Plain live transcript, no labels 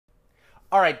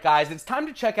Alright guys, it's time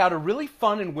to check out a really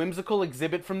fun and whimsical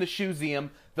exhibit from the ShoeZeum,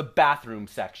 the bathroom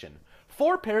section.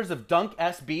 4 pairs of Dunk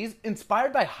SBs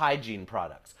inspired by Hygiene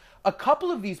products. A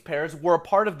couple of these pairs were a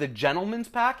part of the gentleman's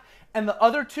pack, and the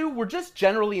other 2 were just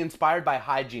generally inspired by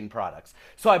Hygiene products.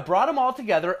 So I brought them all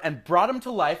together and brought them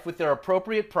to life with their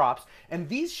appropriate props, and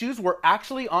these shoes were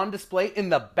actually on display in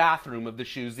the bathroom of the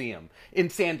ShoeZeum in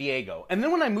San Diego. And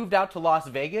then when I moved out to Las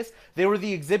Vegas, they were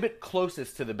the exhibit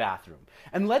closest to the bathroom.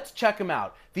 And let's check them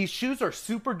out. These shoes are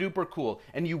super duper cool,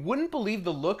 and you wouldn't believe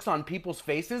the looks on people's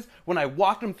faces when I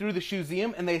walked them through the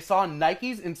ShoeZeum and they saw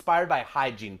Nikes inspired by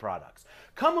Hygiene products.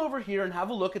 Come over here and have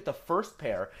a look at the first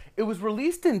pair. It was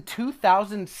released in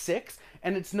 2006,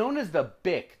 and it's known as the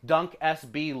Bic Dunk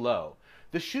SB Low.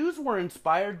 The shoes were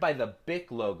inspired by the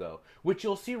Bic logo, which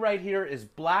you'll see right here is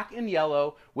black and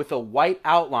yellow with a white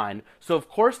outline, so of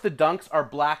course the Dunks are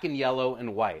black and yellow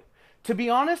and white. To be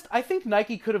honest, I think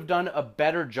Nike could have done a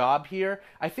better job here.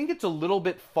 I think it's a little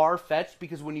bit far-fetched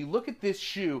because when you look at this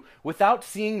shoe without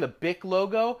seeing the Bic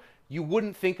logo, you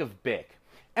wouldn't think of Bic.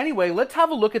 Anyway, let's have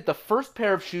a look at the first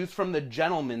pair of shoes from the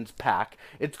gentleman's pack.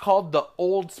 It's called the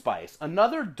Old Spice,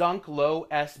 another Dunk Low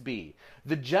SB.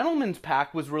 The gentleman's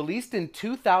pack was released in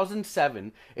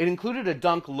 2007. It included a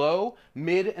Dunk Low,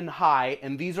 Mid, and High,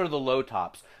 and these are the low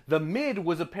tops. The Mid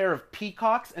was a pair of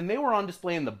peacocks, and they were on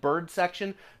display in the bird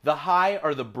section. The High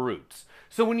are the brutes.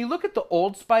 So when you look at the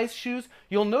Old Spice shoes,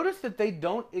 you'll notice that they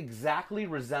don't exactly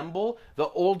resemble the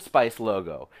Old Spice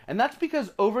logo. And that's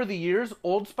because over the years,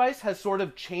 Old Spice has sort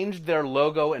of changed their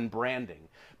logo and branding.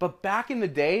 But back in the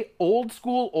day, old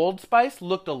school Old Spice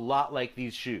looked a lot like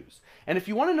these shoes. And if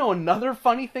you want to know another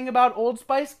funny thing about Old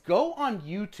Spice, go on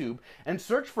YouTube and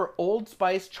search for Old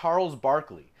Spice Charles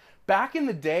Barkley. Back in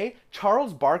the day,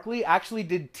 Charles Barkley actually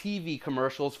did TV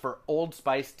commercials for Old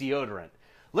Spice deodorant.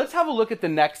 Let's have a look at the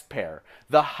next pair,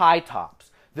 the high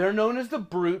tops. They're known as the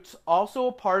Brutes, also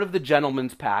a part of the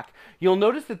gentleman's pack. You'll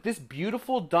notice that this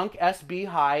beautiful Dunk SB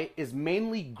High is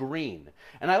mainly green.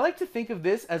 And I like to think of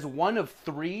this as one of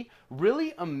 3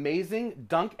 really amazing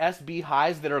Dunk SB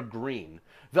Highs that are green.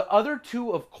 The other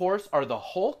 2, of course, are the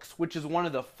Hulks, which is one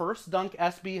of the first Dunk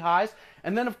SB Highs,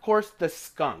 and then, of course, the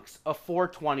Skunks, a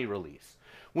 420 release.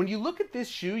 When you look at this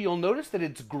shoe, you'll notice that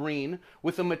it's green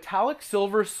with a metallic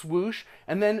silver swoosh,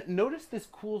 and then notice this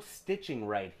cool stitching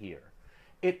right here.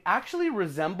 It actually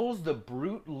resembles the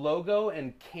Brute logo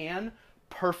and can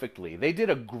perfectly. They did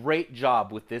a great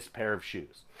job with this pair of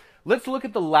shoes. Let's look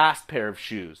at the last pair of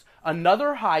shoes.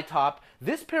 Another high top.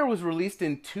 This pair was released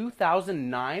in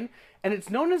 2009, and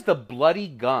it's known as the Bloody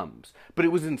Gums, but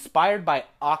it was inspired by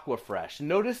Aquafresh.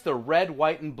 Notice the red,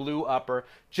 white, and blue upper,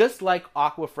 just like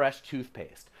Aquafresh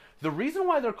toothpaste. The reason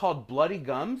why they're called Bloody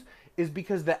Gums is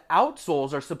because the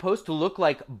outsoles are supposed to look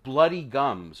like bloody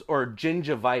gums or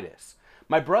gingivitis.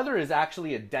 My brother is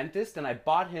actually a dentist, and I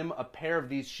bought him a pair of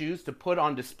these shoes to put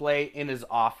on display in his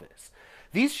office.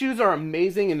 These shoes are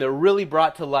amazing, and they're really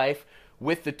brought to life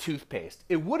with the toothpaste.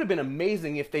 It would have been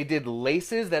amazing if they did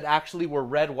laces that actually were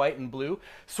red, white, and blue,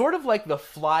 sort of like the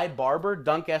Fly Barber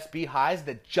Dunk SB Highs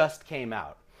that just came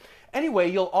out. Anyway,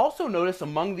 you'll also notice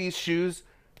among these shoes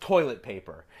toilet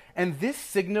paper, and this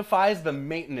signifies the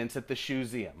maintenance at the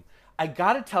ShoeZeum. I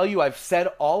gotta tell you, I've said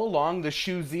all along the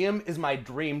ShoeZeum is my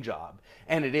dream job,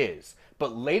 and it is.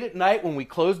 But late at night when we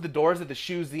closed the doors at the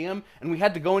ShoeZeum and we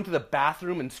had to go into the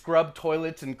bathroom and scrub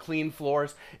toilets and clean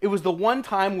floors, it was the one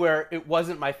time where it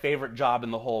wasn't my favorite job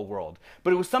in the whole world.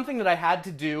 But it was something that I had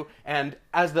to do, and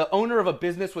as the owner of a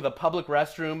business with a public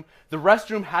restroom, the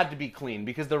restroom had to be clean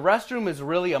because the restroom is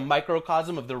really a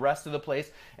microcosm of the rest of the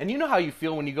place. And you know how you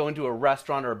feel when you go into a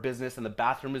restaurant or a business and the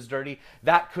bathroom is dirty?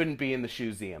 That couldn't be in the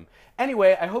ShoeZeum.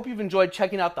 Anyway, I hope you've enjoyed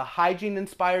checking out the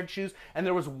Hygiene-inspired shoes, and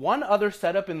there was one other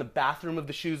setup in the bathroom of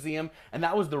the ShoeZeum, and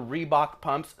that was the Reebok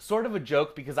pumps. Sort of a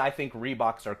joke because I think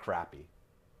Reeboks are crappy.